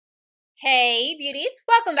Hey beauties,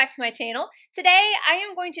 welcome back to my channel. Today I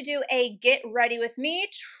am going to do a get ready with me,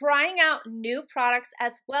 trying out new products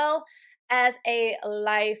as well as a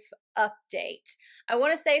life update. I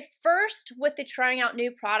want to say first with the trying out new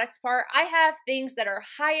products part, I have things that are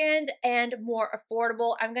high end and more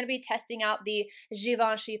affordable. I'm going to be testing out the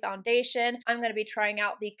Givenchy foundation. I'm going to be trying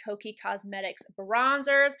out the KOKIE Cosmetics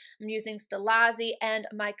bronzers. I'm using STILAZZI and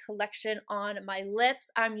my collection on my lips.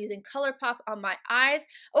 I'm using ColourPop on my eyes.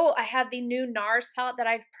 Oh, I have the new NARS palette that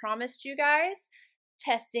I promised you guys.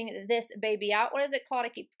 Testing this baby out. What is it called?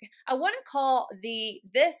 I want to call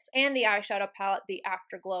this and the eyeshadow palette the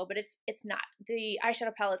Afterglow, but it's not. The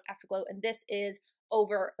eyeshadow palette is Afterglow and this is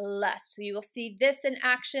Overlust. So you will see this in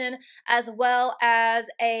action, as well as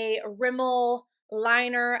a Rimmel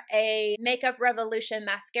liner, a Makeup Revolution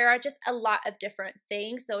mascara, just a lot of different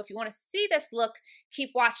things. So if you want to see this look, keep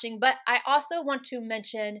watching. But I also want to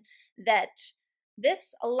mention that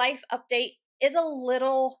this life update is a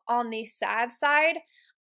little on the sad side.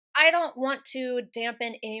 I don't want to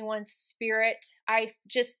dampen anyone's spirit. I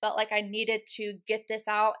just felt like I needed to get this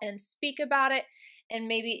out and speak about it, and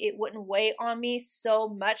maybe it wouldn't weigh on me so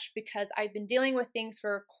much because I've been dealing with things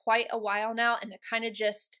for quite a while now, and it kind of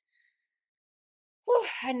just,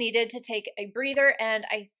 I needed to take a breather, and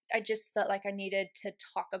I just felt like I needed to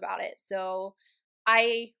talk about it. So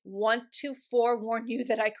I want to forewarn you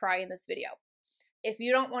that I cry in this video. If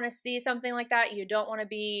you don't want to see something like that, you don't want to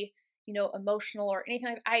be, emotional or anything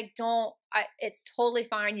like that, it's totally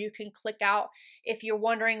fine. You can click out. If you're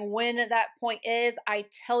wondering when that point is, I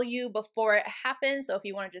tell you before it happens. So if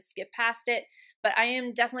you want to just skip past it, but I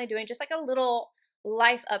am definitely doing just like a little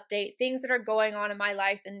life update, things that are going on in my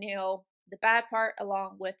life, and, the bad part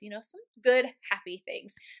along with, some good, happy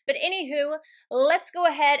things. But anywho, let's go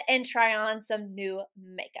ahead and try on some new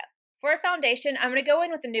makeup. For a foundation, I'm going to go in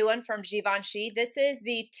with a new one from Givenchy. This is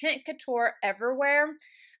the Tint Couture EVERWEAR.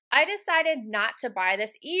 I decided not to buy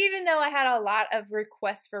this, even though I had a lot of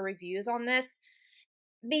requests for reviews on this,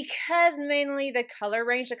 because mainly the color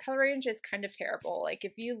range. The color range is kind of terrible. Like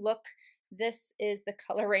if you look, this is the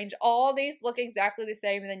color range. All these look exactly the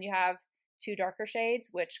same, and then you have two darker shades,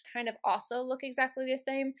 which kind of also look exactly the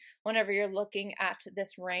same whenever you're looking at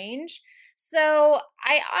this range. So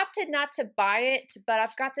I opted not to buy it, but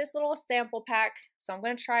I've got this little sample pack, so I'm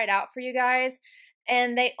going to try it out for you guys.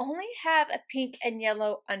 And they only have a pink and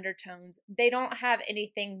yellow undertones. They don't have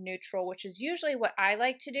anything neutral, which is usually what I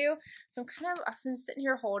like to do. So I've been sitting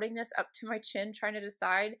here holding this up to my chin, trying to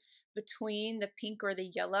decide between the pink or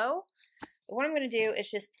the yellow. But what I'm going to do is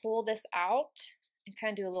just pull this out and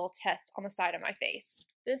kind of do a little test on the side of my face.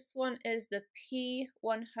 This one is the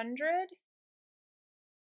P100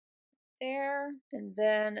 there, and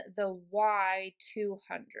then the Y200.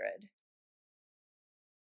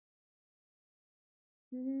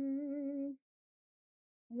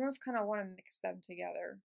 Almost kind of want to mix them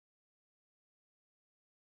together.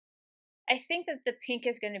 I think that the pink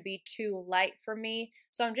is going to be too light for me,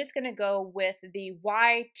 so I'm just going to go with the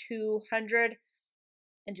Y200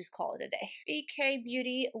 and just call it a day. BK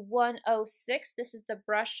Beauty 106. This is the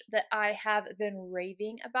brush that I have been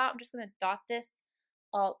raving about. I'm just going to dot this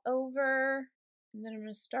all over, and then I'm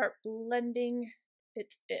going to start blending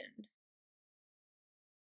it in.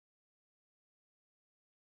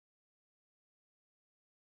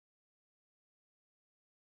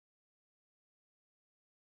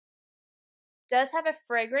 It does have a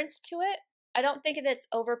fragrance to it. I don't think that it's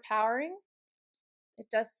overpowering. It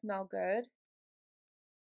does smell good.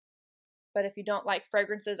 But if you don't like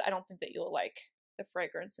fragrances, I don't think that you'll like the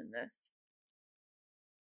fragrance in this.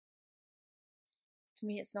 To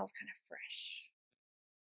me, it smells kind of fresh.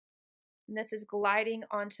 And this is gliding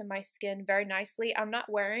onto my skin very nicely. I'm not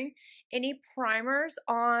wearing any primers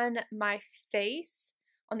on my face,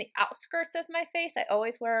 on the outskirts of my face. I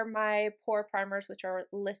always wear my pore primers, which are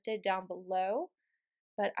listed down below.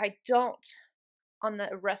 But I don't on the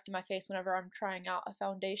rest of my face whenever I'm trying out a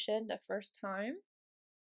foundation the first time.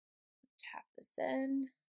 Tap this in.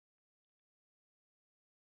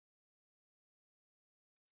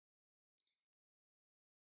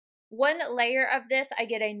 One layer of this, I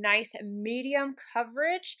get a nice medium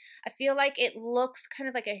coverage. I feel like it looks kind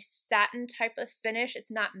of like a satin type of finish.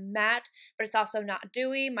 It's not matte, but it's also not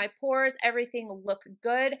dewy. My pores, everything look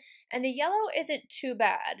good. And the yellow isn't too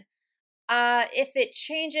bad. If it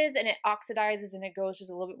changes and it oxidizes and it goes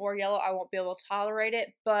just a little bit more yellow, I won't be able to tolerate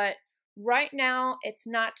it. But right now, it's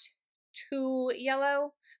not too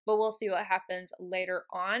yellow, but we'll see what happens later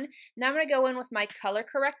on. Now I'm going to go in with my color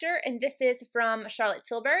corrector, and this is from Charlotte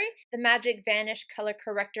Tilbury, the Magic Vanish Color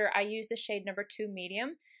Corrector. I use the shade number 2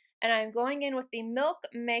 medium. And I'm going in with the Milk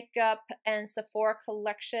Makeup and Sephora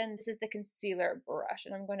collection. This is the concealer brush,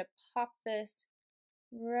 and I'm going to pop this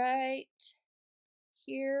right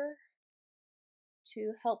here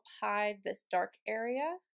to help hide this dark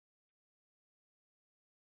area.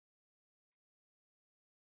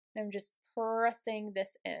 I'm just pressing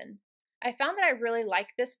this in. I found that I really like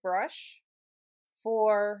this brush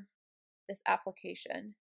for this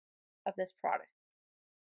application of this product.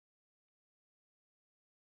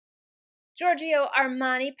 GIORGIO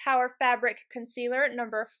Armani Power Fabric Concealer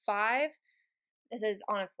number 5. This is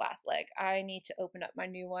on its last leg. I need to open up my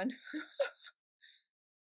new one.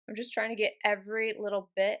 I'm just trying to get every little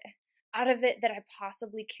bit out of it that I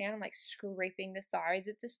possibly can. I'm like scraping the sides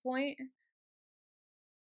at this point.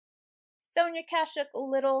 Sonia Kashuk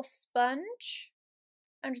Little Sponge.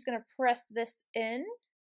 I'm just going to press this in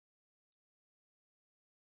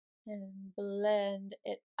and blend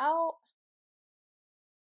it out.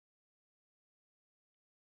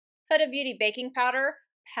 Huda Beauty Baking Powder,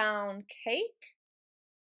 Pound Cake.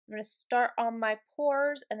 I'm going to start on my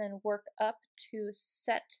pores and then work up to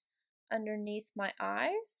set underneath my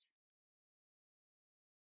eyes.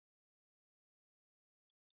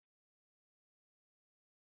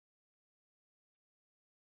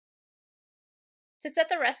 To set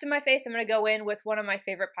the rest of my face, I'm going to go in with one of my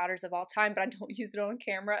favorite powders of all time, but I don't use it on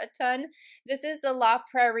camera a ton. This is the La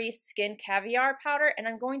Prairie Skin Caviar Powder, and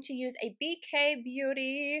I'm going to use a BK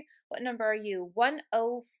Beauty. What number are you?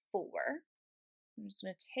 104. I'm just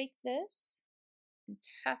going to take this and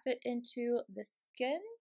tap it into the skin.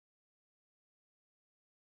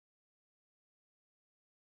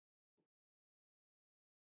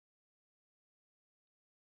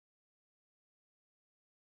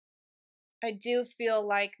 I do feel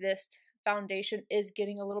like this foundation is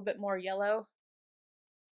getting a little bit more yellow,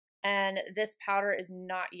 and this powder is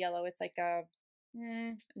not yellow. It's like a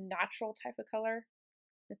natural type of color.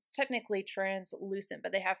 It's technically translucent,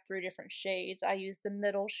 but they have 3 different shades. I use the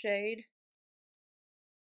middle shade.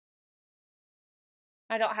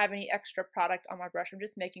 I don't have any extra product on my brush. I'm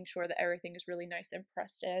just making sure that everything is really nice and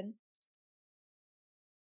pressed in.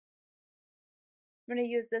 I'm going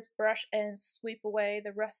to use this brush and sweep away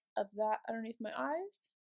the rest of that underneath my eyes.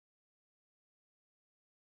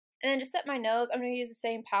 And then to set my nose, I'm going to use the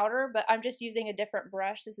same powder, but I'm just using a different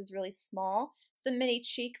brush. This is really small. It's the Mini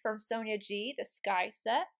Cheek from Sonia G, the Sky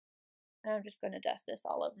Set. And I'm just going to dust this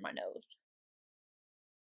all over my nose.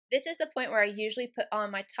 This is the point where I usually put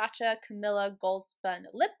on my Tatcha Camilla Gold Spun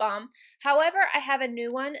Lip Balm. However, I have a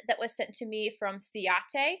new one that was sent to me from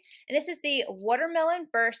CIATE, and this is the Watermelon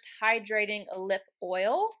Burst Hydrating Lip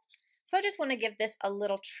Oil. So I just want to give this a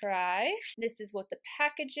little try. This is what the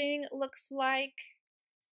packaging looks like.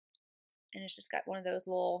 And it's just got one of those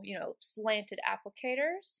little, slanted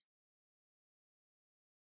applicators.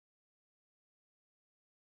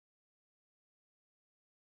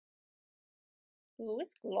 Ooh,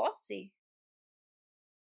 it's glossy.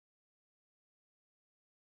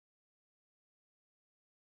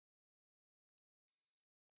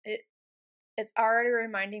 It's already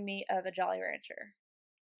reminding me of a Jolly Rancher.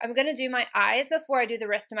 I'm going to do my eyes before I do the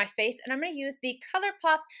rest of my face, and I'm going to use the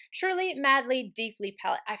ColourPop Truly Madly Deeply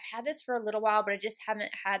palette. I've had this for a little while, but I just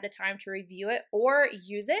haven't had the time to review it or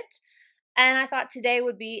use it. And I thought today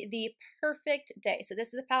would be the perfect day. So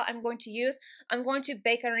this is the palette I'm going to use. I'm going to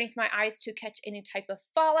bake underneath my eyes to catch any type of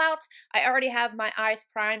fallout. I already have my eyes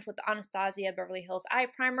primed with the Anastasia Beverly Hills Eye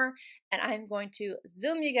Primer, and I'm going to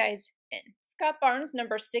zoom you guys in. Scott Barnes,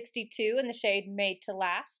 number 62 in the shade Made to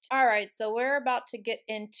Last. All right, so we're about to get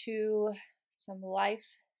into some life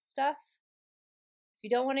stuff. If you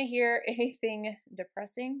don't want to hear anything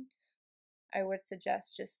depressing, I would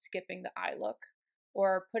suggest just skipping the eye look,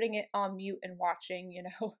 or putting it on mute and watching,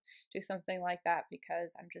 do something like that,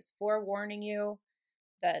 because I'm just forewarning you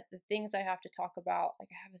that the things I have to talk about, like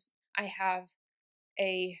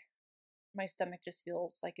my stomach just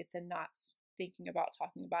feels like it's in knots thinking about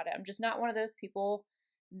talking about it. I'm just not one of those people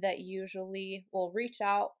that usually will reach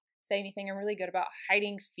out, say anything I'm really good about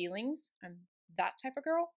hiding feelings. I'm that type of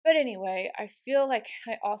girl. But anyway, I feel like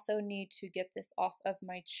I also need to get this off of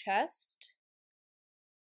my chest.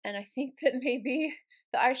 And I think that maybe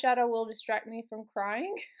the eyeshadow will distract me from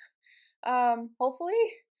crying. Hopefully.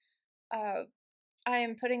 I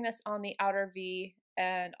am putting this on the outer V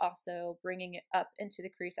and also bringing it up into the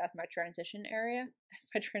crease as my transition area, as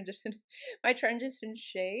my transition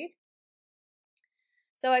shade.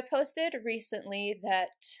 So I posted recently that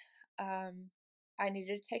I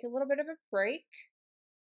needed to take a little bit of a break,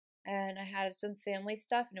 and I had some family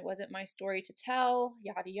stuff and it wasn't my story to tell,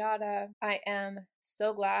 yada yada. I am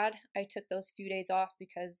so glad I took those few days off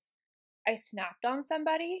because I snapped on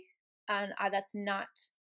somebody and that's not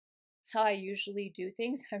how I usually do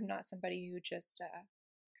things. I'm not somebody who just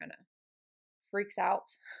kind of freaks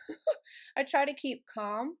out. I try to keep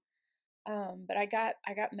calm, but I got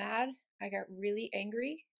mad. I got really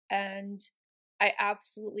angry, and I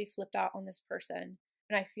absolutely flipped out on this person,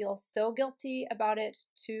 and I feel so guilty about it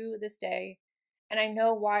to this day. And I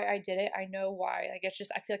know why I did it. I know why. Like, it's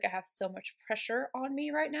just, I feel like I have so much pressure on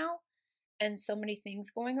me right now and so many things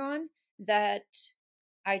going on that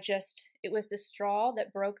it was the straw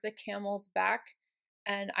that broke the camel's back.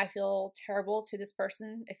 And I feel terrible to this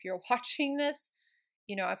person. If you're watching this,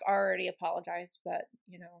 you know, I've already apologized, but,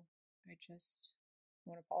 you know, I just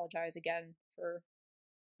want to apologize again for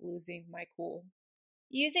losing my cool.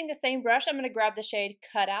 Using the same brush, I'm going to grab the shade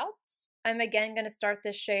Cutouts. I'm again going to start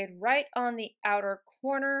this shade right on the outer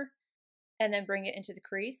corner and then bring it into the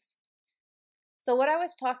crease. So what I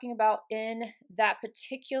was talking about in that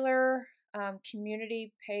particular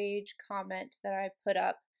community page comment that I put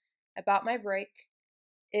up about my break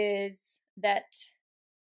is that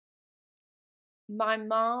my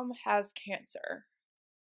mom has cancer.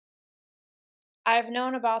 I've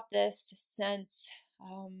known about this since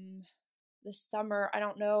the summer. I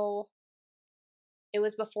don't know. It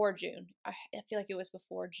was before June. I feel like it was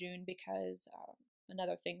before June because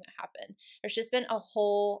another thing that happened. There's just been a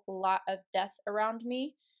whole lot of death around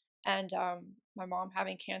me, and my mom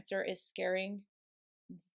having cancer is scaring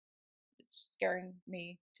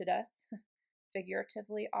me to death,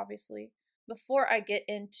 figuratively, obviously. Before I get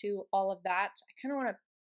into all of that, I kind of want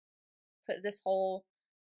to put this whole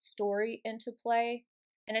story into play,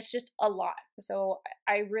 and it's just a lot. So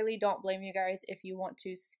I really don't blame you guys if you want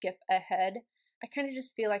to skip ahead. I kind of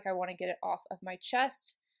just feel like I want to get it off of my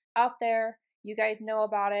chest out there. You guys know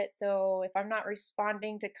about it, so if I'm not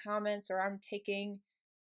responding to comments or I'm taking,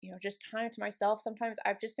 you know, just time to myself, sometimes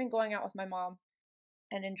I've just been going out with my mom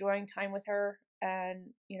and enjoying time with her, and,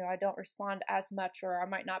 you know, I don't respond as much, or I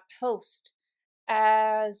might not post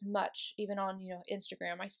as much, even on, you know,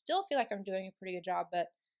 Instagram. I still feel like I'm doing a pretty good job, but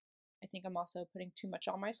I think I'm also putting too much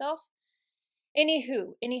on myself.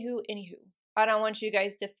 Anywho. I don't want you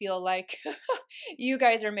guys to feel like you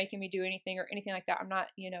guys are making me do anything or anything like that. I'm not,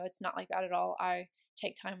 you know, it's not like that at all. I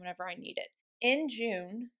take time whenever I need it. In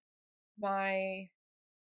June,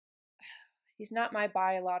 he's not my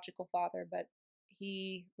biological father, but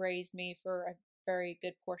he raised me for a very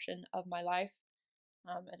good portion of my life,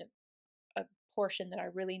 and a portion that I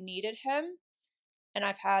really needed him. And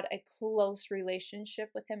I've had a close relationship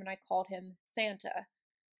with him, and I called him Santa.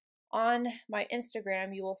 On my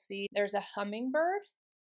Instagram, you will see there's a hummingbird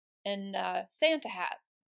and a Santa hat.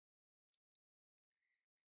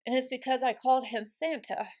 And it's because I called him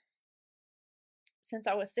Santa since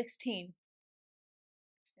I was 16.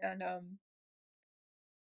 And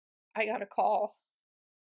I got a call.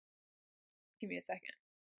 Give me a second.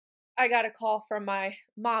 I got a call from my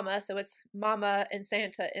mama, so it's Mama and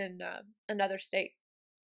Santa in another state.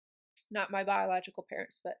 Not my biological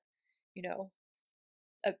parents, but, you know,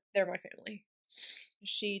 they're my family.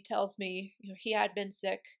 She tells me, you know, he had been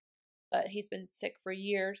sick, but he's been sick for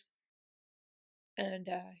years, and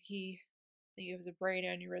I think it was a brain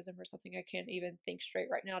aneurysm or something. I can't even think straight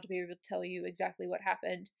right now to be able to tell you exactly what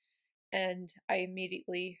happened. And I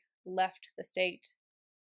immediately left the state,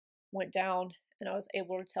 went down, and I was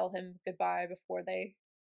able to tell him goodbye before they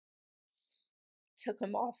took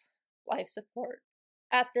him off life support.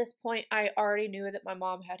 At this point, I already knew that my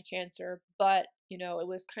mom had cancer, but, you know, it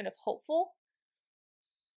was kind of hopeful.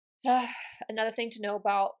 Another thing to know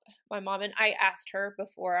about my mom, and I asked her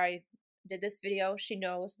before I did this video, she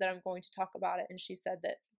knows that I'm going to talk about it, and she said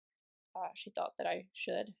that she thought that I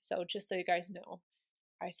should. So just so you guys know,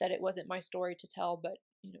 I said it wasn't my story to tell, but,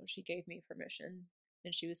 you know, she gave me permission,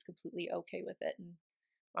 and she was completely okay with it. And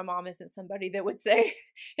my mom isn't somebody that would say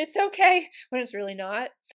it's okay when it's really not.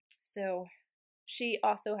 So she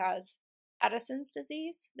also has Addison's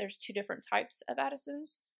disease. There's 2 different types of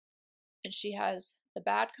Addison's, and she has the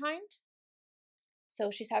bad kind.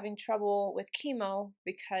 So she's having trouble with chemo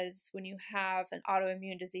because when you have an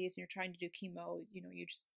autoimmune disease and you're trying to do chemo, you know, you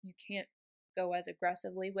can't go as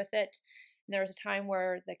aggressively with it. And there was a time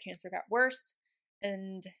where the cancer got worse,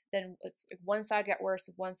 and then it's one side got worse,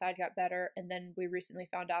 one side got better, and then we recently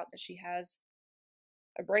found out that she has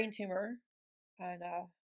a brain tumor, and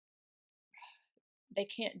they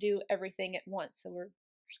can't do everything at once. So we're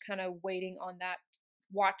just kind of waiting on that,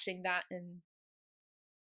 watching that, and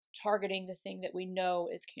targeting the thing that we know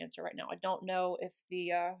is cancer right now. I don't know if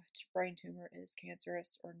the brain tumor is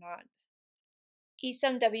cancerous or not.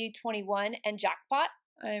 E7W21 and Jackpot.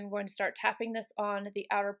 I'm going to start tapping this on the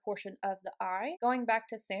outer portion of the eye. Going back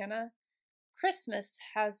to Santa, Christmas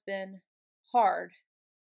has been hard.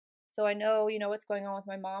 So I know, you know, what's going on with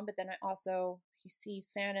my mom, but then I also, you see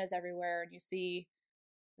Santas everywhere and you see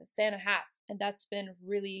the Santa hats, and that's been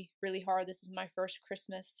really, really hard. This is my first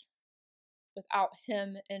Christmas without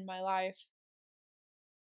him in my life.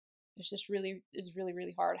 It's just really, it's really,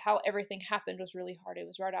 really hard. How everything happened was really hard. It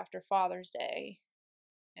was right after Father's Day,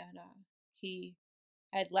 and he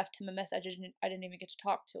I had left him a message. I didn't even get to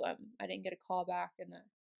talk to him. I didn't get a call back, and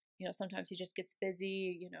you know, sometimes he just gets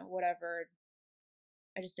busy, you know, whatever.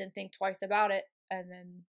 I just didn't think twice about it, and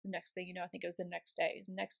then the next thing you know, I think it was the next day. It was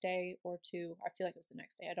the next day or two. I feel like it was the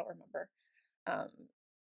next day. I don't remember. I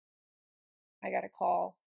got a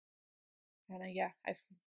call, and I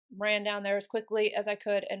ran down there as quickly as I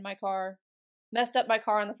could in my car, messed up my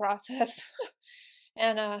car in the process,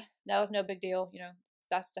 and that was no big deal. You know,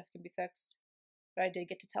 that stuff can be fixed. But I did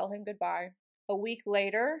get to tell him goodbye. A week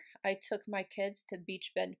later, I took my kids to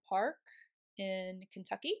Beach Bend Park in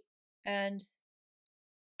Kentucky, and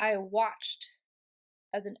I watched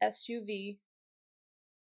as an SUV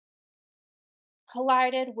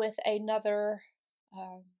collided with another,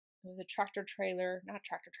 it was a tractor trailer, not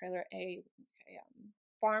tractor trailer, a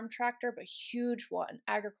farm tractor, but huge one,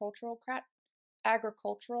 agricultural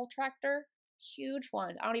tractor, huge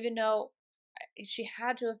one. I don't even know, she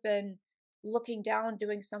had to have been looking down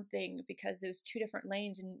doing something, because there was two different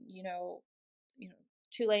lanes, and you know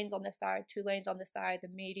 2 lanes on this side, 2 lanes on this side, the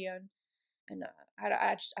median. And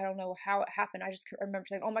I don't know how it happened. I just remember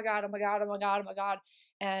saying, oh my god, oh my god, oh my god, oh my god.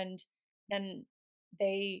 And then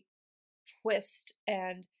they twist,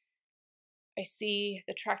 and I see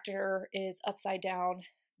the tractor is upside down,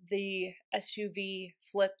 the SUV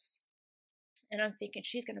flips, and I'm thinking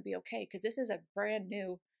she's gonna be okay, because this is a brand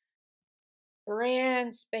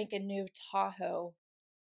spanking new Tahoe.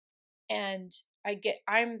 And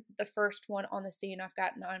I'm the first one on the scene. I've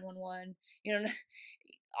got 911. You know,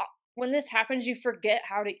 when this happens, you forget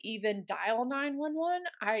how to even dial 911.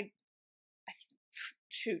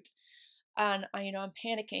 Shoot. And you know, I'm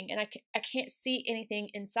panicking, and I can't see anything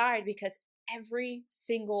inside, because every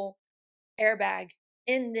single airbag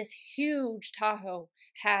in this huge Tahoe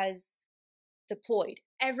has deployed.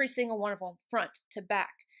 Every single one of them, front to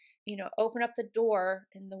back. You know, open up the door,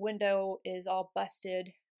 and the window is all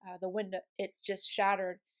busted. The window, it's just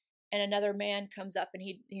shattered. And another man comes up, and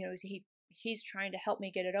he's trying to help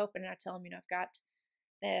me get it open. And I tell him, you know,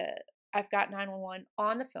 I've got 911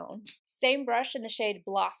 on the phone. Same brush in the shade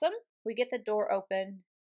Blossom. We get the door open.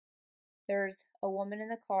 There's a woman in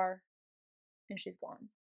the car, and she's gone.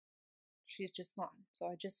 She's just gone. So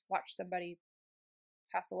I just watched somebody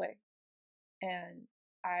pass away, and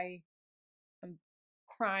I am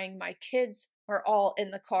crying. My kids are all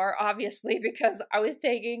in the car, obviously, because I was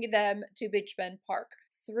taking them to Beach Bend Park.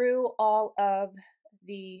 Through all of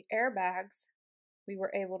the airbags, we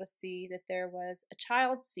were able to see that there was a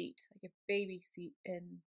child seat, like a baby seat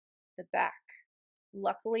in the back.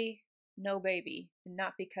 Luckily, no baby, and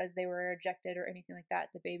not because they were ejected or anything like that.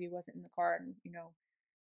 The baby wasn't in the car, and you know,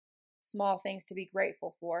 small things to be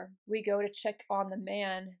grateful for. We go to check on the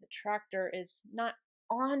man. The tractor is not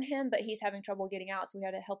on him, but he's having trouble getting out, so we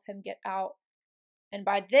had to help him get out. And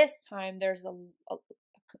by this time, there's a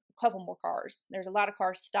couple more cars. There's a lot of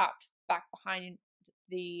cars stopped back behind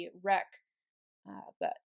the wreck,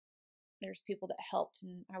 but there's people that helped,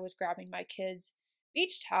 and I was grabbing my kids'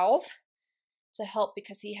 beach towels to help,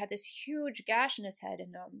 because he had this huge gash in his head.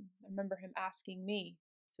 And I remember him asking me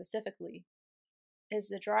specifically, is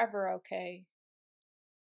the driver okay?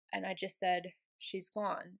 And I just said, she's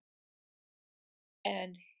gone.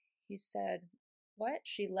 And he said, what?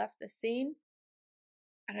 She left the scene?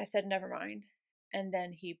 And I said, never mind. And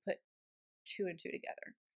then he put 2 and 2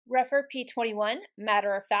 together. Refer P21,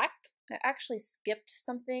 matter of fact. I actually skipped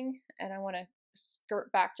something, and I want to skirt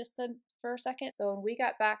back just for a second. So when we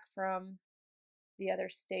got back from the other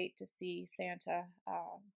state to see Santa,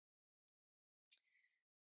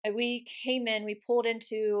 we came in, we pulled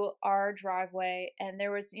into our driveway, and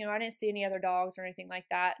there was, you know, I didn't see any other dogs or anything like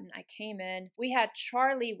that. And I came in, we had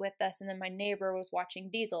Charlie with us, and then my neighbor was watching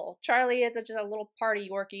Diesel. Charlie is just a little party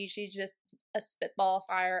Yorkie. She's just a spitball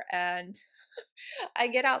fire. And I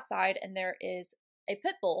get outside, and there is a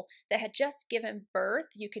pit bull that had just given birth.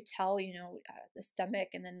 You could tell, you know, the stomach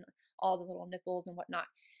and then all the little nipples and whatnot.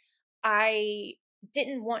 I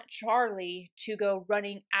didn't want Charlie to go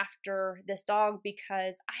running after this dog,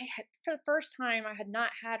 because for the first time, I had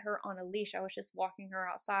not had her on a leash. I was just walking her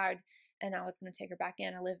outside, and I was going to take her back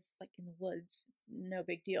in. I live like in the woods. It's no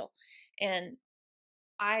big deal. And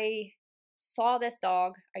I saw this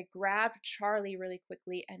dog. I grabbed Charlie really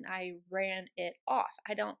quickly and I ran it off.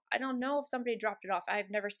 I don't know if somebody dropped it off. I've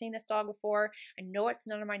never seen this dog before. I know it's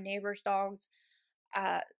none of my neighbors' dogs.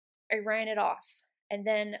 I ran it off. And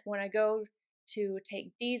then when I go to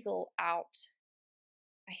take Diesel out,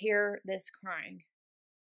 I hear this crying.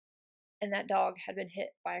 And that dog had been hit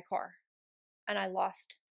by a car. And I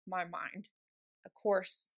lost my mind. Of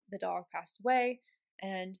course, the dog passed away.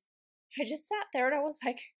 And I just sat there and I was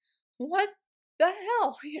like, what the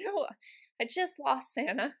hell? You know, I just lost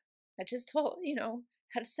Santa. I just told, you know,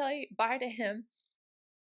 had to say bye to him.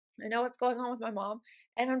 I know what's going on with my mom.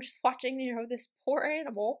 And I'm just watching, you know, this poor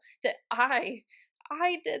animal that I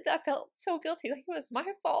did. I felt so guilty. Like it was my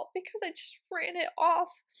fault because I just ran it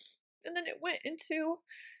off. And then it went into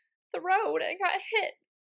the road and got hit.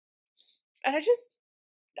 And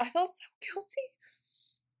I felt so guilty.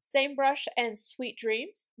 Same brush and sweet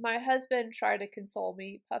dreams. My husband tried to console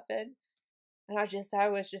me, Puffin, and I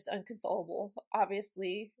was just unconsolable.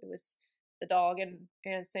 Obviously, it was the dog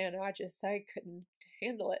and Santa. I couldn't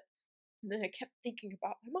handle it. And then I kept thinking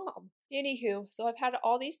about my mom. Anywho, so I've had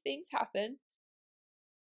all these things happen.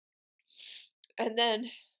 And then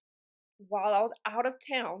while I was out of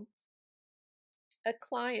town, a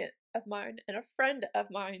client of mine and a friend of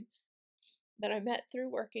mine that I met through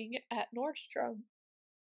working at Nordstrom,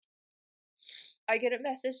 I get a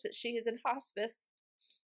message that she is in hospice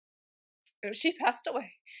and she passed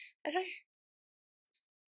away. And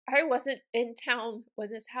I wasn't in town when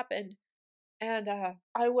this happened, and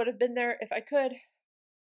I would have been there if I could,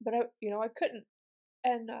 but I couldn't.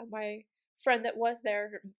 And my friend that was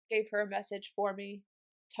there gave her a message for me,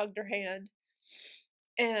 tugged her hand,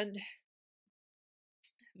 and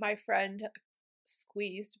my friend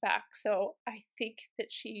squeezed back. So I think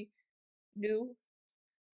that she knew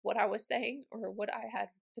what I was saying or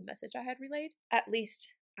the message I had relayed. At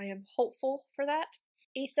least I am hopeful for that.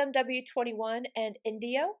 ESMW21 and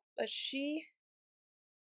Indio, but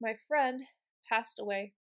my friend, passed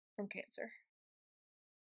away from cancer.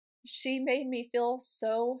 She made me feel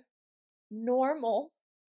so normal.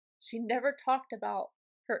 She never talked about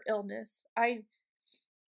her illness. I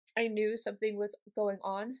knew something was going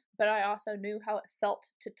on, but I also knew how it felt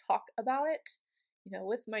to talk about it. You know,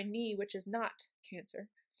 with my knee, which is not cancer,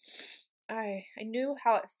 I knew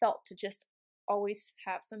how it felt to just always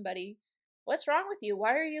have somebody, what's wrong with you?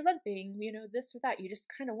 Why are you limping? You know, this or that. You just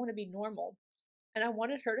kind of want to be normal. And I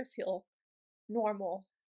wanted her to feel normal.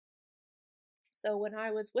 So when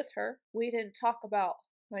I was with her, we didn't talk about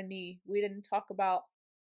my knee. We didn't talk about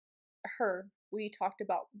her. We talked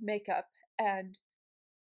about makeup and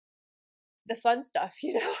the fun stuff,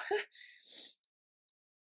 you know?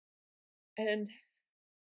 And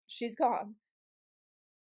she's gone.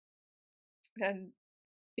 And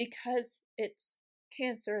because it's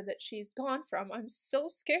cancer that she's gone from, I'm so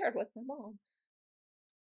scared with my mom.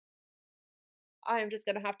 I'm just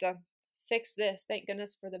gonna have to fix this. Thank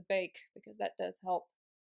goodness for the bake, because that does help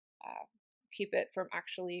keep it from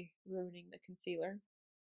actually ruining the concealer.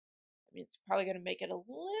 I mean, it's probably gonna make it a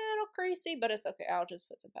little creasy, but it's okay. I'll just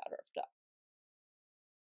put some powder up top.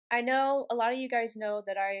 I know a lot of you guys know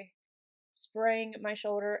that I spraying my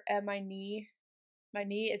shoulder and my knee. My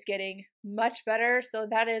knee is getting much better, so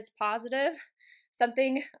that is positive.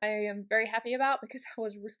 Something I am very happy about, because I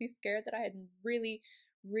was really scared that I had really,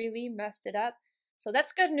 really messed it up. So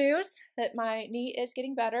that's good news that my knee is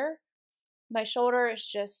getting better. My shoulder is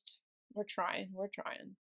just, we're trying.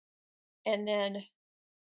 And then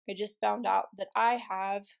I just found out that I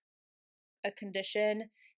have a condition,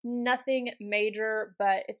 nothing major,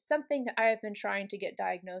 but it's something that I have been trying to get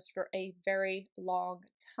diagnosed for a very long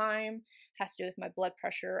time. It has to do with my blood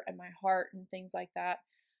pressure and my heart and things like that.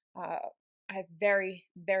 I have very,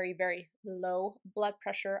 very, very low blood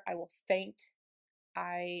pressure. I will faint.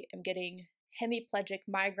 I am getting hemiplegic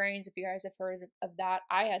migraines, if you guys have heard of that.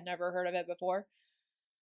 I had never heard of it before.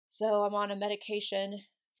 So I'm on a medication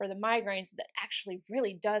for the migraines that actually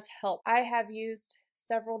really does help. I have used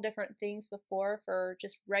several different things before for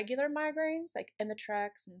just regular migraines, like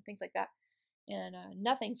Imitrex and things like that, and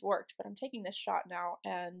nothing's worked, but I'm taking this shot now,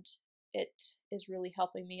 and it is really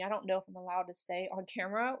helping me. I don't know if I'm allowed to say on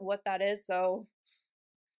camera what that is, so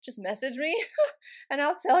just message me and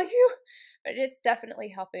I'll tell you, but it's definitely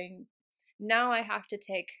helping. Now I have to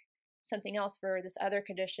take something else for this other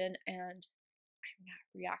condition, and I'm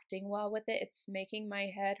not reacting well with it. It's making my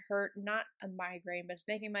head hurt. Not a migraine, but it's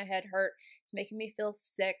making my head hurt. It's making me feel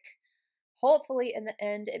sick. Hopefully, in the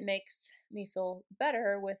end, it makes me feel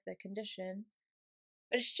better with the condition.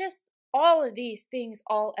 But it's just all of these things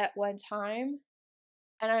all at one time.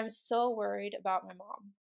 And I'm so worried about my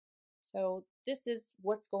mom. So this is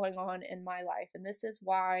what's going on in my life, and this is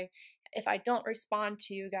why if I don't respond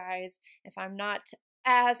to you guys, if I'm not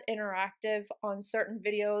as interactive on certain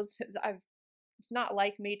videos, it's not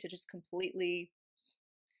like me to just completely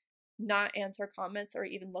not answer comments or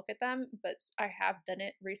even look at them, but I have done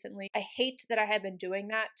it recently. I hate that I have been doing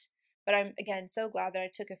that, but I'm again so glad that I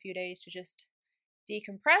took a few days to just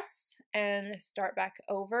decompress and start back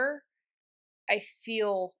over. I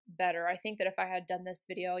feel better. I think that if I had done this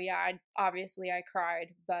video, yeah, obviously I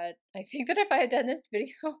cried, but I think that if I had done this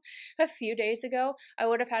video a few days ago, I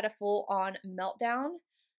would have had a full-on meltdown.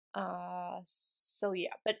 So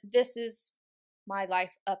yeah, but this is my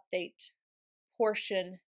life update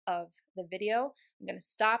portion of the video. I'm gonna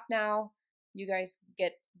stop now. You guys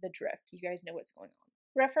get the drift. You guys know what's going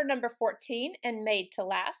on. Refer number 14 and Made to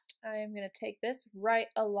Last. I am gonna take this right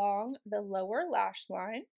along the lower lash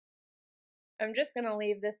line. I'm just gonna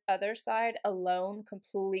leave this other side alone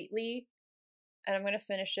completely, and I'm gonna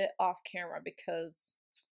finish it off camera because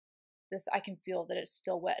this, I can feel that it's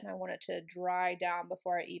still wet and I want it to dry down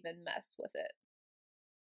before I even mess with it.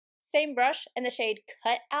 Same brush in the shade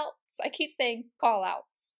Cutouts. I keep saying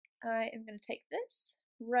Callouts. I am going to take this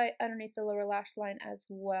right underneath the lower lash line as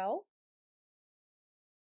well.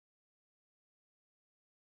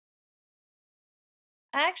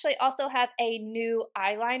 I actually also have a new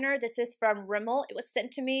eyeliner. This is from Rimmel. It was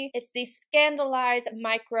sent to me. It's the Scandaleyes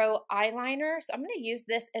Micro Eyeliner. So I'm going to use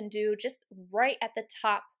this and do just right at the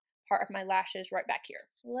top part of my lashes right back here.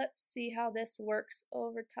 Let's see how this works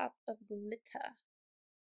over top of glitter.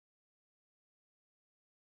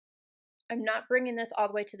 I'm not bringing this all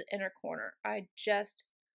the way to the inner corner. I just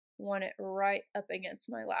want it right up against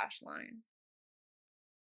my lash line.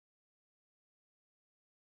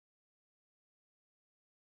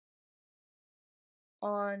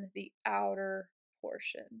 On the outer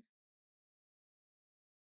portion.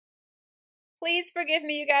 Please forgive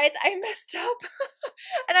me, you guys. I messed up.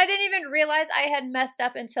 And I didn't even realize I had messed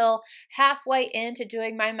up until halfway into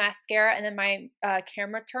doing my mascara and then my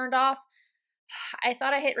camera turned off. I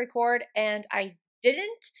thought I hit record and I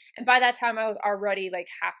didn't, and by that time I was already like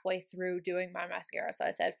halfway through doing my mascara, so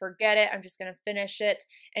I said forget it, I'm just gonna finish it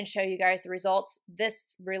and show you guys the results.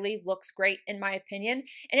 This really looks great in my opinion,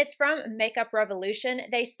 and it's from Makeup Revolution.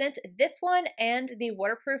 They sent this one and the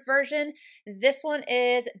waterproof version. This one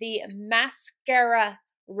is the Mascara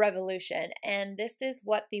Revolution, and this is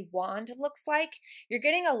what the wand looks like. You're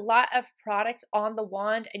getting a lot of product on the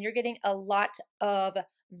wand and you're getting a lot of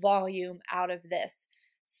volume out of this.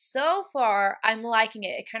 So far, I'm liking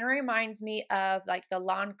it. It kind of reminds me of like the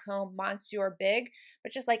Lancome Monsieur Big,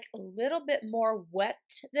 but just like a little bit more wet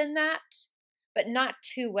than that, but not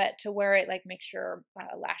too wet to where it like makes your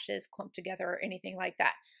lashes clump together or anything like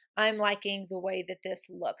that. I'm liking the way that this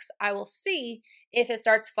looks. I will see if it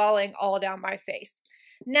starts falling all down my face.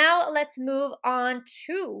 Now let's move on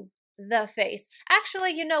to the face.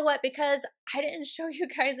 Actually, you know what? Because I didn't show you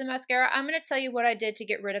guys the mascara, I'm going to tell you what I did to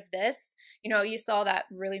get rid of this. You know, you saw that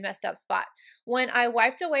really messed up spot. When I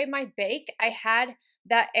wiped away my bake, I had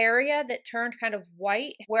that area that turned kind of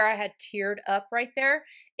white where I had teared up right there.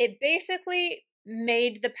 It basically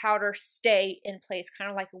made the powder stay in place, kind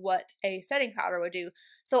of like what a setting powder would do.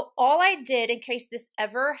 So all I did, in case this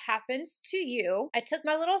ever happens to you, I took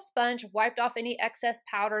my little sponge, wiped off any excess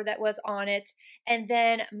powder that was on it, and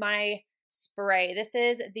then my spray. This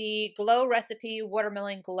is the Glow Recipe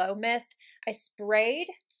Watermelon Glow Mist. I sprayed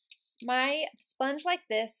my sponge like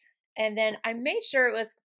this, and then I made sure it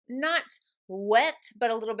was not wet, but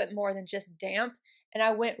a little bit more than just damp. And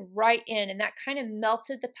I went right in, and that kind of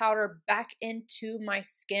melted the powder back into my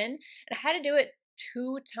skin. And I had to do it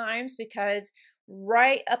 2 times because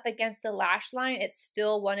right up against the lash line, it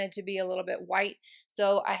still wanted to be a little bit white.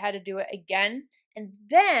 So I had to do it again. And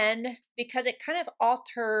then, because it kind of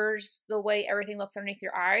alters the way everything looks underneath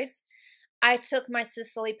your eyes, I took my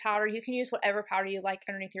Sicily powder. You can use whatever powder you like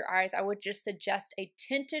underneath your eyes. I would just suggest a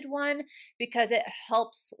tinted one because it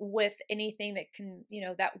helps with anything that can, you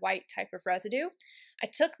know, that white type of residue. I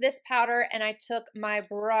took this powder and I took my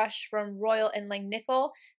brush from Royal and Langnickel.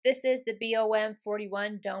 This is the BOM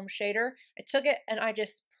 41 Dome Shader. I took it and I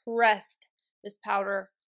just pressed this powder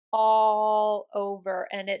all over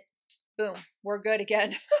and it, boom, we're good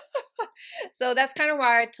again. So that's kind of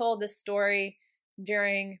why I told this story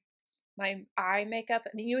during my eye makeup.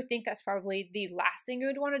 And you would think that's probably the last thing you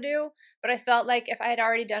would want to do, but I felt like if I had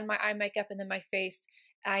already done my eye makeup and then my face,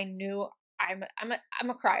 I knew I'm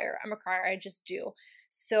a crier. I'm a crier. I just do.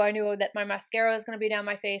 So I knew that my mascara was going to be down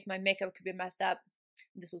my face, my makeup could be messed up.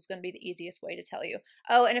 This was going to be the easiest way to tell you.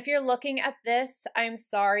 Oh, and if you're looking at this, I'm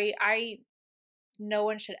sorry. no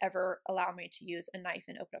one should ever allow me to use a knife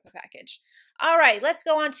and open up a package. All right, let's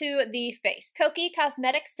go on to the face. KOKIE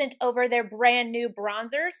Cosmetics sent over their brand new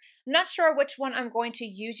bronzers. I'm not sure which one I'm going to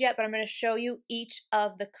use yet, but I'm going to show you each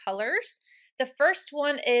of the colors. The first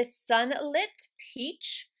one is Sunlit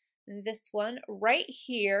Peach. This one right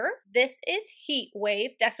here. This is Heat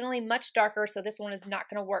Wave, definitely much darker, so this one is not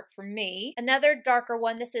going to work for me. Another darker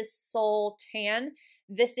one, this is Soul Tan.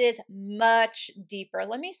 This is much deeper.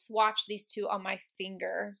 Let me swatch these two on my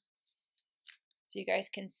finger so you guys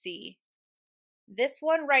can see. This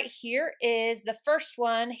one right here is the first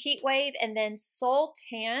one, Heat Wave, and then Soul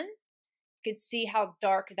Tan. You can see how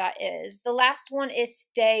dark that is. The last one is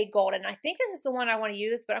Stay Golden. I think this is the one I want to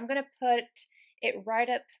use, but I'm going to put it right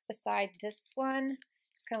up beside this one.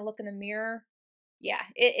 Just kind of look in the mirror. Yeah,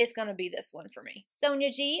 it is going to be this one for me. Sonia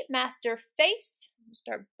G Master Face. I'm going to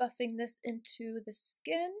start buffing this into the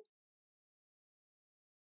skin.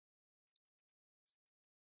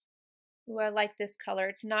 Ooh, I like this color.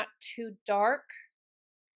 It's not too dark.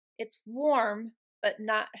 It's warm, but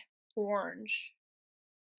not orange.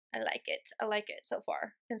 I like it. I like it so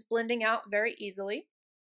far. It's blending out very easily.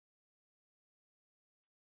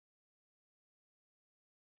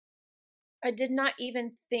 I did not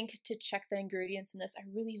even think to check the ingredients in this. I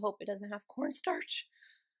really hope it doesn't have cornstarch.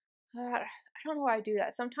 I don't know why I do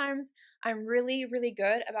that. Sometimes I'm really, really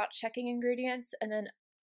good about checking ingredients, and then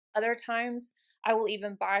other times I will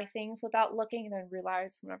even buy things without looking and then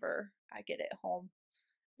realize whenever I get it home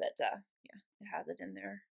that, yeah, it has it in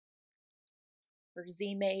there. Or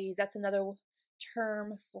Z-Maze, that's another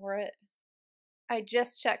term for it. I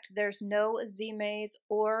just checked, there's no Z-Maze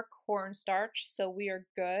or cornstarch, so we are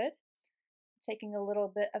good. Taking a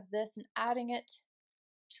little bit of this and adding it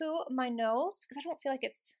to my nose because I don't feel like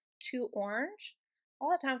it's too orange. A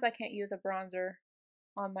lot of times I can't use a bronzer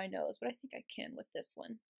on my nose, but I think I can with this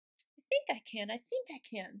one. I think I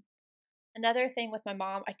can. Another thing with my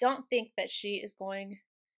mom, I don't think that she is going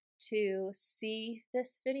to see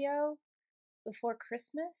this video before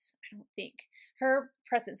Christmas. I don't think. Her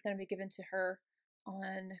present's going to be given to her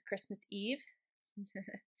on Christmas Eve.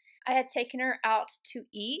 I had taken her out to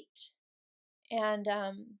eat, and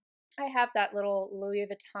I have that little Louis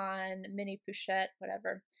Vuitton mini pochette,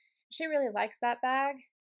 whatever. She really likes that bag,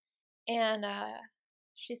 and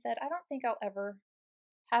she said, I don't think I'll ever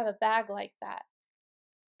have a bag like that.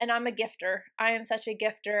 And I'm a gifter. I am such a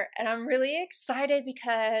gifter, and I'm really excited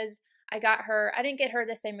because I got her, I didn't get her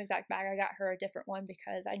the same exact bag, I got her a different one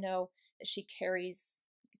because I know that she carries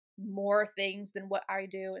more things than what I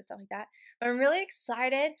do and stuff like that. But I'm really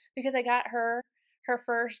excited because I got her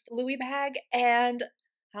first Louis bag, and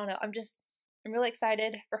I don't know, I'm really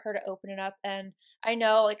excited for her to open it up. And I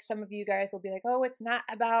know like some of you guys will be like, oh, it's not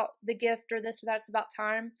about the gift or this or that, it's about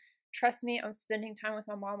time. Trust me, I'm spending time with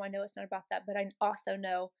my mom. I know it's not about that, but I also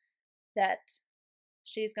know that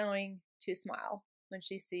she's going to smile when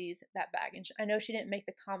she sees that bag. And I know she didn't make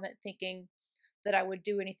the comment thinking that I would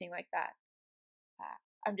do anything like that.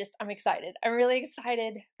 I'm excited. I'm really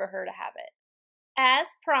excited for her to have it. As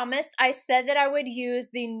promised, I said that I would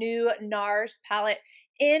use the new NARS palette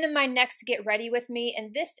in my next Get Ready With Me,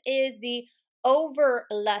 and this is the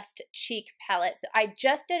Overlust Cheek palette. So I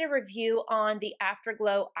just did a review on the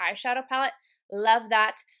Afterglow eyeshadow palette. Love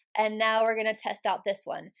that. And now we're going to test out this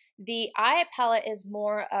one. The eye palette is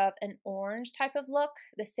more of an orange type of look,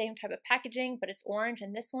 the same type of packaging, but it's orange,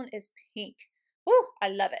 and this one is pink. Ooh, I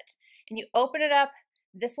love it. And you open it up.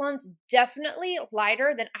 This one's definitely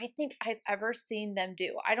lighter than I think I've ever seen them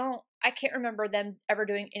do. I can't remember them ever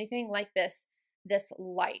doing anything like this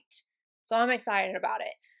light. So I'm excited about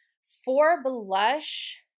it. For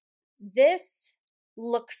blush, this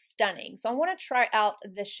looks stunning. So I want to try out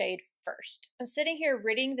the shade first. I'm sitting here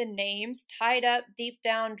reading the names: Tied Up, Deep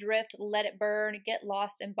Down, Drift, Let It Burn, Get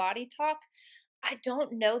Lost, and Body Talk. I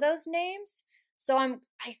don't know those names. So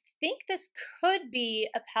I think this could be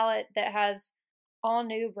a palette that has all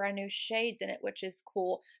new, brand new shades in it, which is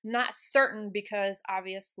cool. Not certain because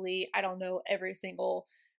obviously I don't know every single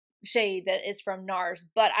shade that is from NARS,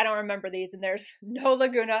 but I don't remember these, and there's no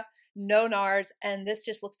Laguna, no NARS, and this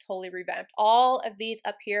just looks totally revamped. All of these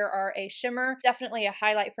up here are a shimmer, definitely a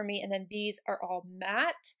highlight for me, and then these are all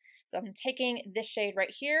matte. So I'm taking this shade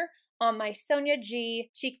right here on my Sonia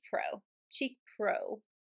G Cheek Pro.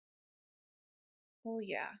 Oh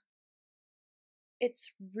yeah.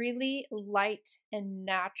 It's really light and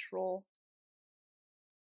natural.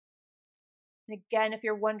 And again, if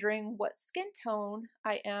you're wondering what skin tone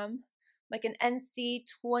I am, like an NC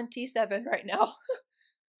 27 right now.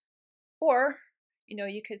 Or, you know,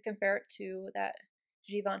 you could compare it to that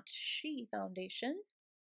Givenchy foundation.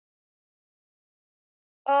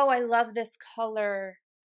 Oh, I love this color.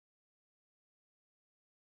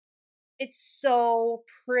 It's so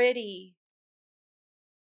pretty.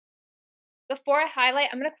 Before I highlight,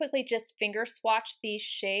 I'm going to quickly just finger swatch these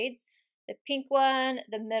shades. The pink one,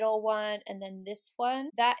 the middle one, and then this one.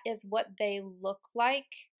 That is what they look like.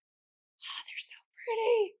 Oh, they're so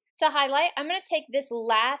pretty. To highlight, I'm going to take this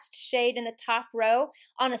last shade in the top row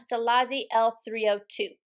on a STILAZZI L302.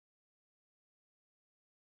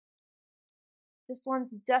 This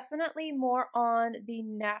one's definitely more on the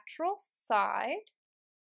natural side.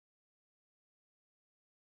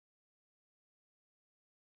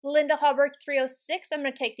 Linda Hallberg 306, I'm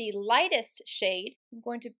going to take the lightest shade. I'm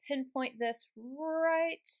going to pinpoint this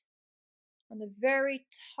right on the very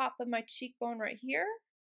top of my cheekbone right here.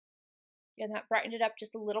 And that brightened it up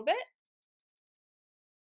just a little bit.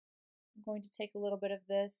 I'm going to take a little bit of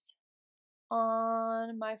this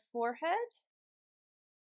on my forehead,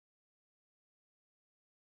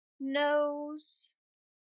 nose,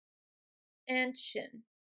 and chin.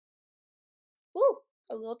 Ooh,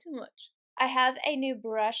 a little too much. I have a new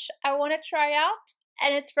brush I want to try out,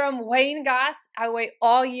 and it's from Wayne Goss. I wait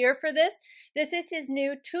all year for this. This is his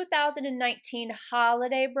new 2019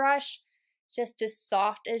 holiday brush. Just as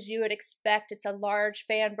soft as you would expect. It's a large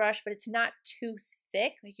fan brush, but it's not too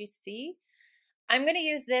thick like you see. I'm going to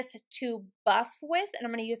use this to buff with, and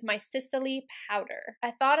I'm going to use my Sicily powder.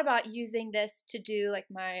 I thought about using this to do like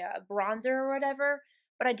my bronzer or whatever,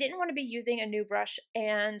 but I didn't want to be using a new brush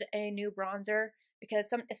and a new bronzer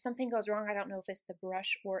because if something goes wrong, I don't know if it's the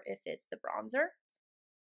brush or if it's the bronzer.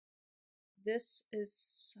 This is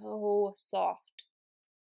so soft.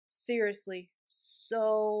 Seriously,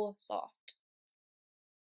 so soft.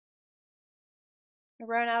 I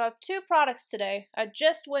ran out of 2 products today. I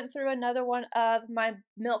just went through another one of my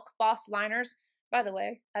Milk Boss liners. By the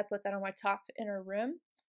way, I put that on my top inner rim.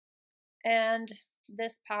 And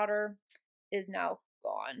this powder is now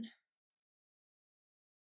gone.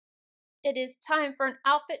 It is time for an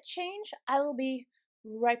outfit change. I will be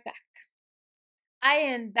right back. I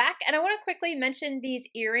am back, and I want to quickly mention these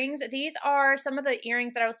earrings. These are some of the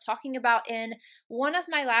earrings that I was talking about in one of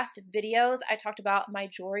my last videos. I talked about my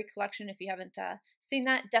jewelry collection. If you haven't seen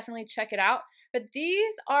that, definitely check it out. But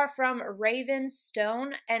these are from Raven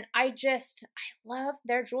Stone, and I love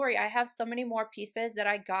their jewelry. I have so many more pieces that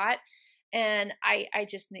I got, and I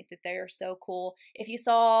just think that they are so cool. If you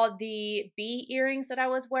saw the bee earrings that I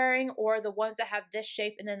was wearing, or the ones that have this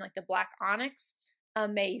shape and then like the black onyx,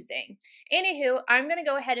 amazing. Anywho, I'm going to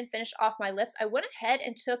go ahead and finish off my lips. I went ahead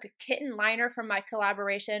and took a kitten liner from my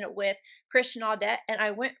collaboration with Christian Audette, and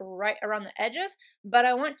I went right around the edges, but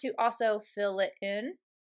I want to also fill it in.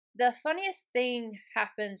 The funniest thing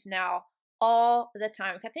happens now all the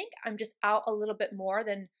time. I think I'm just out a little bit more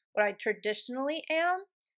than what I traditionally am,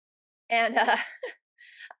 and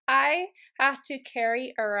I have to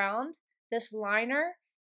carry around this liner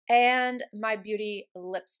and my Beauty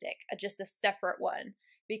lipstick, just a separate one,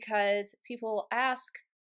 because people ask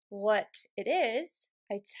what it is.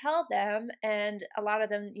 I tell them, and a lot of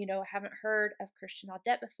them, you know, haven't heard of Christian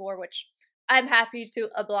Audette before, which I'm happy to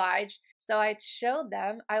oblige. So I showed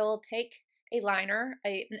them I will take a liner,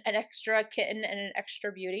 an extra kitten and an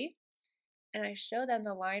extra Beauty, and I show them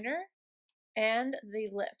the liner and the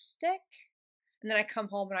lipstick. And then I come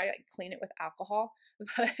home and I like clean it with alcohol.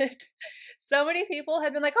 But so many people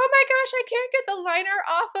have been like, oh my gosh, I can't get the liner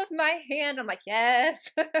off of my hand. I'm like, yes.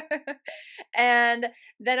 And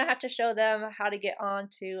then I have to show them how to get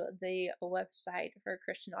onto the website for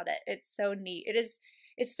Christian Audette. It's so neat.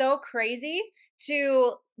 It's so crazy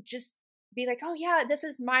to just be like, oh yeah, this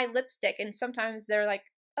is my lipstick. And sometimes they're like,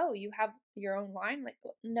 oh, you have your own line? Like,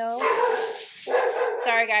 no.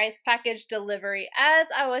 Sorry guys, package delivery. As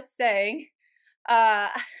I was saying,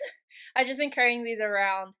 I've just been carrying these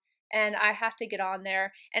around, and I have to get on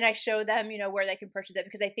there, and I show them, you know, where they can purchase it,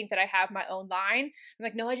 because they think that I have my own line. I'm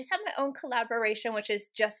like, no, I just have my own collaboration, which is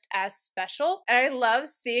just as special. And I love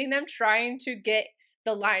seeing them trying to get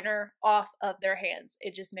the liner off of their hands.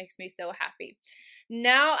 It just makes me so happy.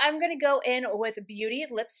 Now I'm going to go in with Beauty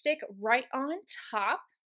lipstick right on top.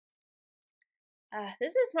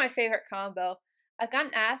 This is my favorite combo. I've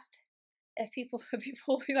gotten asked if people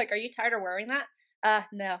will be like, are you tired of wearing that?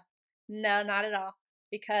 No, not at all,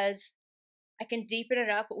 because I can deepen it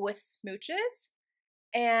up with smooches,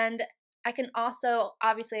 and I can also,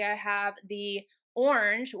 obviously I have the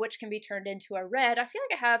orange, which can be turned into a red. I feel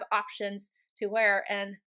like I have options to wear,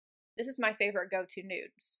 and this is my favorite go-to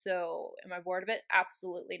nude. So am I bored of it?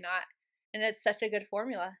 Absolutely not. And it's such a good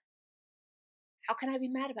formula. How can I be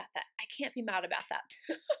mad about that? I can't be mad about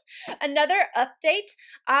that. Another update,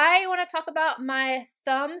 I want to talk about my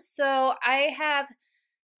thumbs. So I have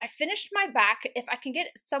I finished my back. If I can get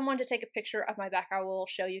someone to take a picture of my back, I will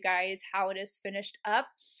show you guys how it is finished up.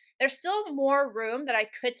 There's still more room that I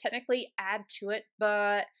could technically add to it,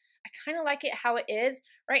 but I kind of like it how it is.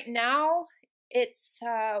 Right now, it's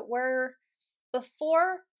where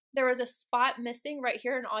before there was a spot missing right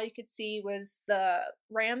here, and all you could see was the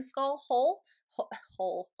ram skull hole.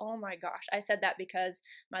 Oh my gosh, I said that because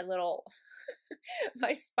my little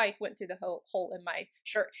my spike went through the hole in my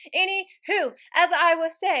shirt. Anywho, as I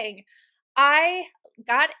was saying, I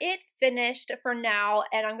got it finished for now,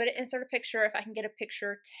 and I'm going to insert a picture if I can get a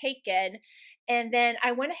picture taken. And then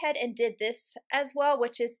I went ahead and did this as well,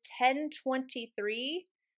 which is 1023.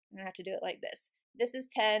 I'm going to have to do it like this. This is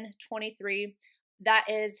 1023. That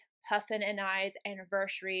is Puffin and I's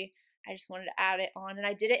anniversary. I just wanted to add it on, and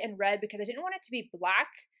I did it in red because I didn't want it to be black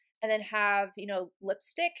and then have, you know,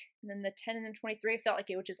 lipstick, and then the 10 and then 23 felt like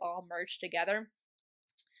it would just all merge together.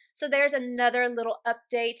 So there's another little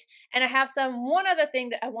update, and I have one other thing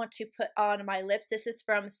that I want to put on my lips. This is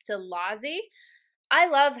from STILAZZI. I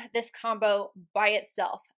love this combo by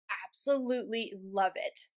itself. Absolutely love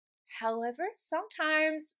it. However,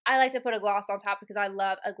 sometimes I like to put a gloss on top because I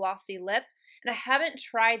love a glossy lip, and I haven't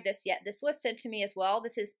tried this yet. This was sent to me as well.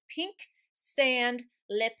 This is Pink Sand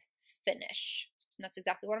Lip Finish. And that's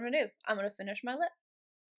exactly what I'm going to do. I'm going to finish my lip.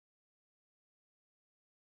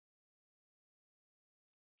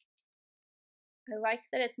 I like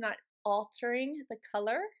that it's not altering the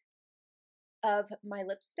color of my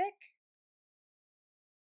lipstick.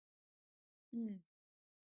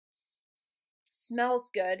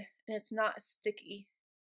 Smells good, and it's not sticky.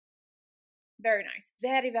 Very nice.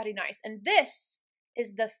 Very, very nice. And this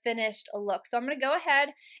is the finished look. So I'm going to go ahead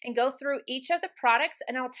and go through each of the products,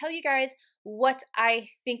 and I'll tell you guys what I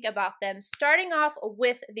think about them, starting off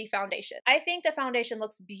with the foundation. I think the foundation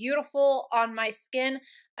looks beautiful on my skin.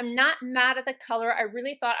 I'm not mad at the color. I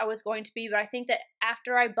really thought I was going to be, but I think that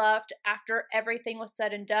after I buffed, after everything was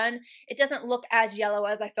said and done, it doesn't look as yellow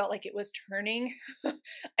as I felt like it was turning.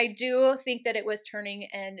 I do think that it was turning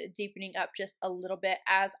and deepening up just a little bit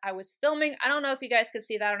as I was filming. I don't know if you guys could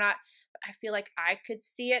see that or not, but I feel like I could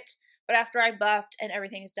see it. But after I buffed and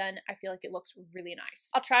everything is done, I feel like it looks really nice.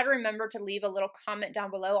 I'll try to remember to leave a little comment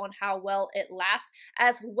down below on how well it lasts,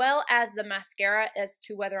 as well as the mascara as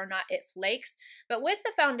to whether or not it flakes. But with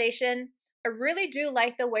the foundation, I really do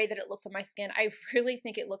like the way that it looks on my skin. I really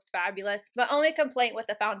think it looks fabulous. My only complaint with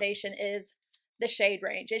the foundation is the shade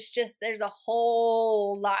range. It's just, there's a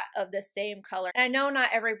whole lot of the same color. And I know not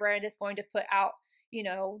every brand is going to put out, you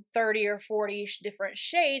know, 30 or 40 different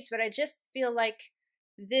shades, but I just feel like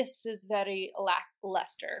this is very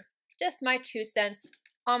lackluster. Just my 2 cents.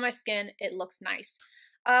 On my skin, it looks nice.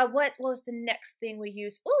 What was the next thing we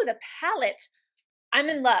used? Ooh, the palette. I'm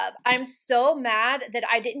in love. I'm so mad that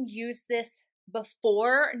I didn't use this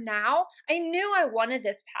before now. I knew I wanted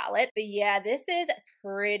this palette, but yeah, this is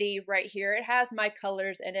pretty right here. It has my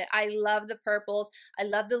colors in it. I love the purples. I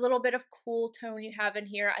love the little bit of cool tone you have in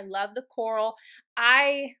here. I love the coral.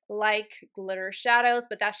 I like glitter shadows,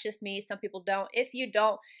 but that's just me. Some people don't. If you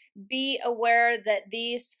don't, be aware that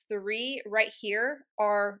these 3 right here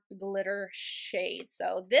are glitter shades.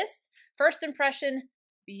 So this first impression,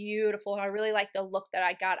 beautiful. I really like the look that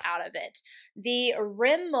I got out of it. The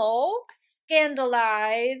RIMMEL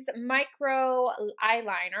Scandaleyes Micro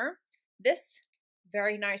Eyeliner. This,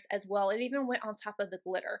 very nice as well. It even went on top of the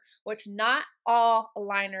glitter, which not all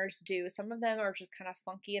liners do. Some of them are just kind of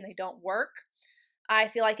funky and they don't work. I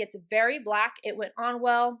feel like it's very black. It went on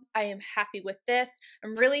well. I am happy with this.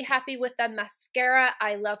 I'm really happy with the mascara.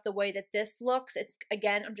 I love the way that this looks. It's,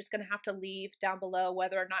 again, I'm just going to have to leave down below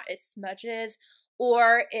whether or not it smudges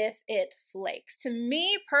or if it flakes. To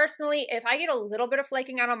me personally, if I get a little bit of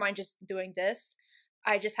flaking, I don't mind just doing this.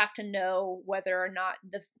 I just have to know whether or not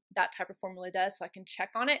that type of formula does so I can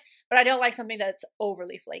check on it. But I don't like something that's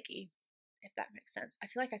overly flaky, if that makes sense. I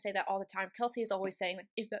feel like I say that all the time. Kelsey is always saying, like,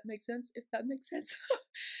 if that makes sense, if that makes sense.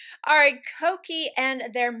 All right, KOKIE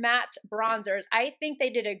and their matte bronzers. I think they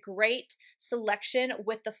did a great selection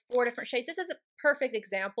with the 4 different shades. This is a perfect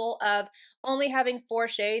example of only having 4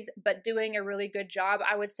 shades, but doing a really good job.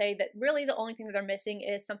 I would say that really the only thing that they're missing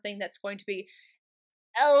is something that's going to be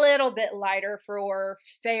a little bit lighter for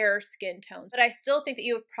fair skin tones, but I still think that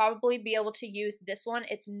you would probably be able to use this one.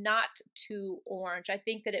 It's not too orange. I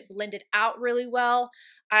think that it blended out really well.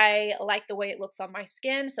 I like the way it looks on my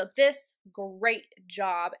skin. So this, great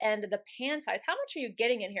job. And the pan size, how much are you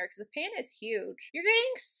getting in here? Because the pan is huge. You're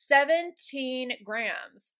getting 17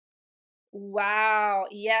 grams. Wow.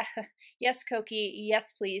 Yeah. Yes, KOKIE.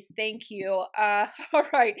 Yes, please. Thank you. All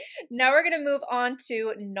right. Now we're going to move on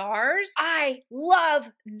to NARS. I love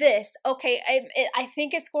this. Okay. I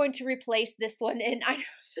think it's going to replace this one. And I know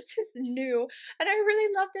this is new. And I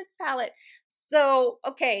really love this palette. So,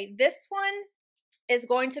 okay. This one is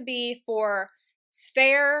going to be for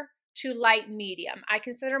fair to light medium. I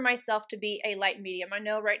consider myself to be a light medium. I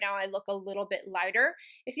know right now I look a little bit lighter.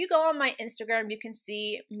 If you go on my Instagram, you can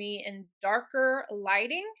see me in darker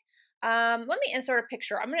lighting. Let me insert a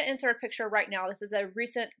picture. I'm going to insert a picture right now. This is a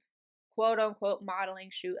recent quote unquote modeling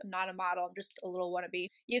shoot. I'm not a model. I'm just a little wannabe.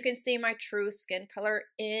 You can see my true skin color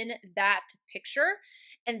in that picture.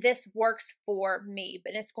 And this works for me,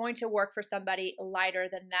 but it's going to work for somebody lighter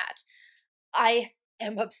than that. I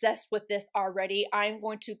am obsessed with this already. I'm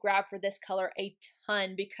going to grab for this color a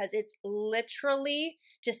ton because it's literally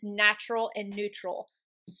just natural and neutral.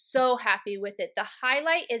 So happy with it. The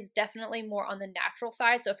highlight is definitely more on the natural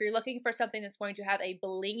side. So if you're looking for something that's going to have a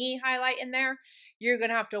blingy highlight in there, you're going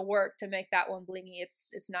to have to work to make that one blingy. It's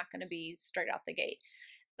not going to be straight out the gate.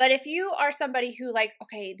 But if you are somebody who likes,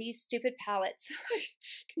 okay, these stupid palettes, I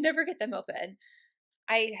can never get them open.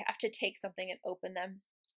 I have to take something and open them.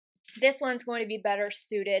 This one's going to be better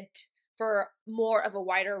suited for more of a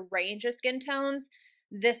wider range of skin tones.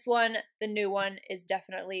 This one, the new one, is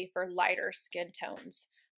definitely for lighter skin tones.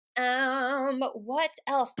 What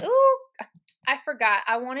else? Ooh, I forgot.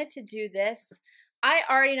 I wanted to do this. I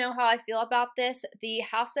already know how I feel about this. The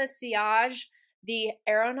House of SILLAGE, the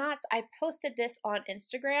AERONAUTS, I posted this on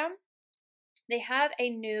Instagram. They have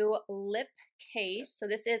a new lip case. So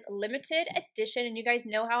this is limited edition, and you guys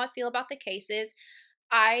know how I feel about the cases.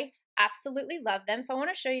 I absolutely love them. So I want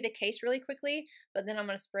to show you the case really quickly, but then I'm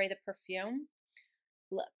going to spray the perfume.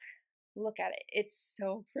 Look at it. It's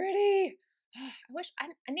so pretty. I wish I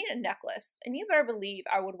need a necklace, and you better believe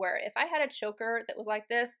I would wear it. If I had a choker that was like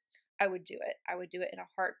this, I would do it. I would do it in a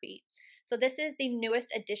heartbeat. So this is the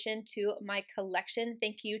newest addition to my collection.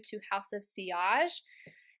 Thank you to House of SILLAGE.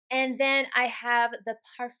 And then I have the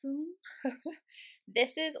parfum.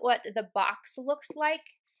 This is what the box looks like.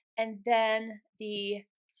 And then the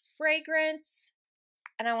fragrance,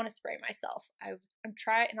 and I want to spray myself.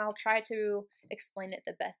 I'll try to explain it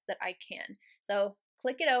the best that I can. So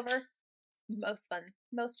click it over. Most fun.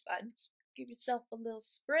 Give yourself a little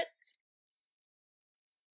spritz.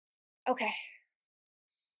 Okay.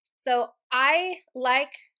 So I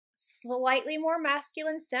like slightly more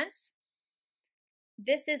masculine scents.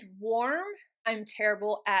 This is warm. I'm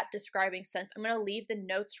terrible at describing scents. I'm going to leave the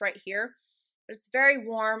notes right here. But it's very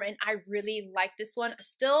warm, and I really like this one.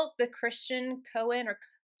 Still the Christian Cohen or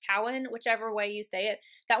Cowan, whichever way you say it.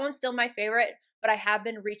 That one's still my favorite, but I have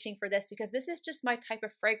been reaching for this because this is just my type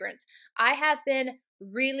of fragrance. I have been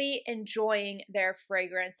really enjoying their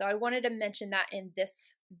fragrance, so I wanted to mention that in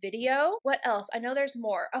this video. What else? I know there's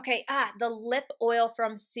more. Okay, the lip oil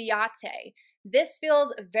from CIATE. This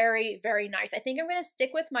feels very, very nice. I think I'm going to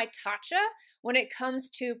stick with my Tatcha when it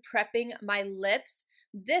comes to prepping my lips.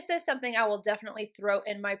 This is something I will definitely throw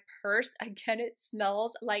in my purse. Again, it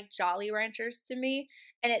smells like Jolly Ranchers to me,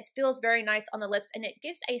 and it feels very nice on the lips, and it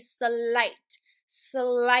gives a slight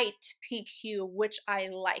pink hue, which I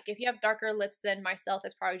like. If you have darker lips than myself,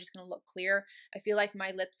 it's probably just going to look clear. I feel like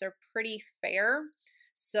my lips are pretty fair,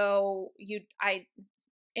 so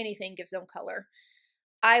anything gives them color.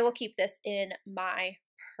 I will keep this in my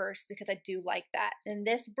purse because I do like that. And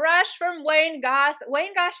this brush from Wayne Goss.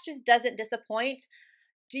 Wayne Goss just doesn't disappoint.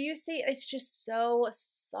 Do you see? It's just so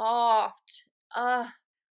soft.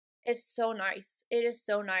 It's so nice. It is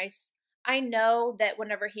so nice. I know that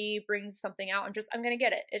whenever he brings something out, I'm gonna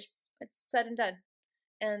get it. It's said and done.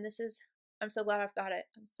 And I'm so glad I've got it.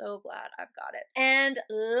 I'm so glad I've got it. And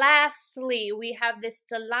lastly, we have this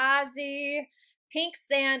STILAZZI Pink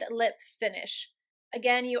Sand Lip Finish.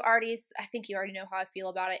 Again, I think you already know how I feel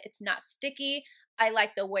about it. It's not sticky. I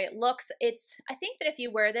like the way it looks. I think that if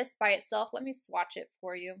you wear this by itself, let me swatch it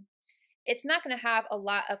for you. It's not going to have a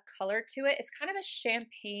lot of color to it. It's kind of a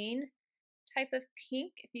champagne type of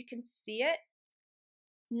pink, if you can see it.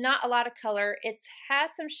 Not a lot of color. It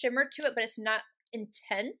has some shimmer to it, but it's not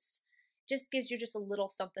intense. Just gives you just a little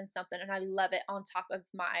something, and I love it on top of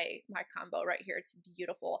my combo right here. It's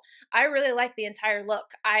beautiful. I really like the entire look.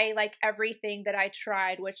 I like everything that I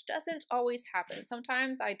tried, which doesn't always happen.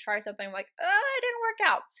 Sometimes I try something, I'm like, oh, it didn't work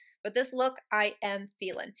out. But this look, I am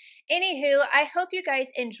feeling. Anywho, I hope you guys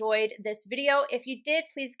enjoyed this video. If you did,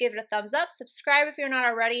 please give it a thumbs up. Subscribe if you're not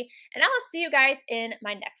already. And I will see you guys in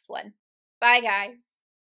my next one. Bye, guys.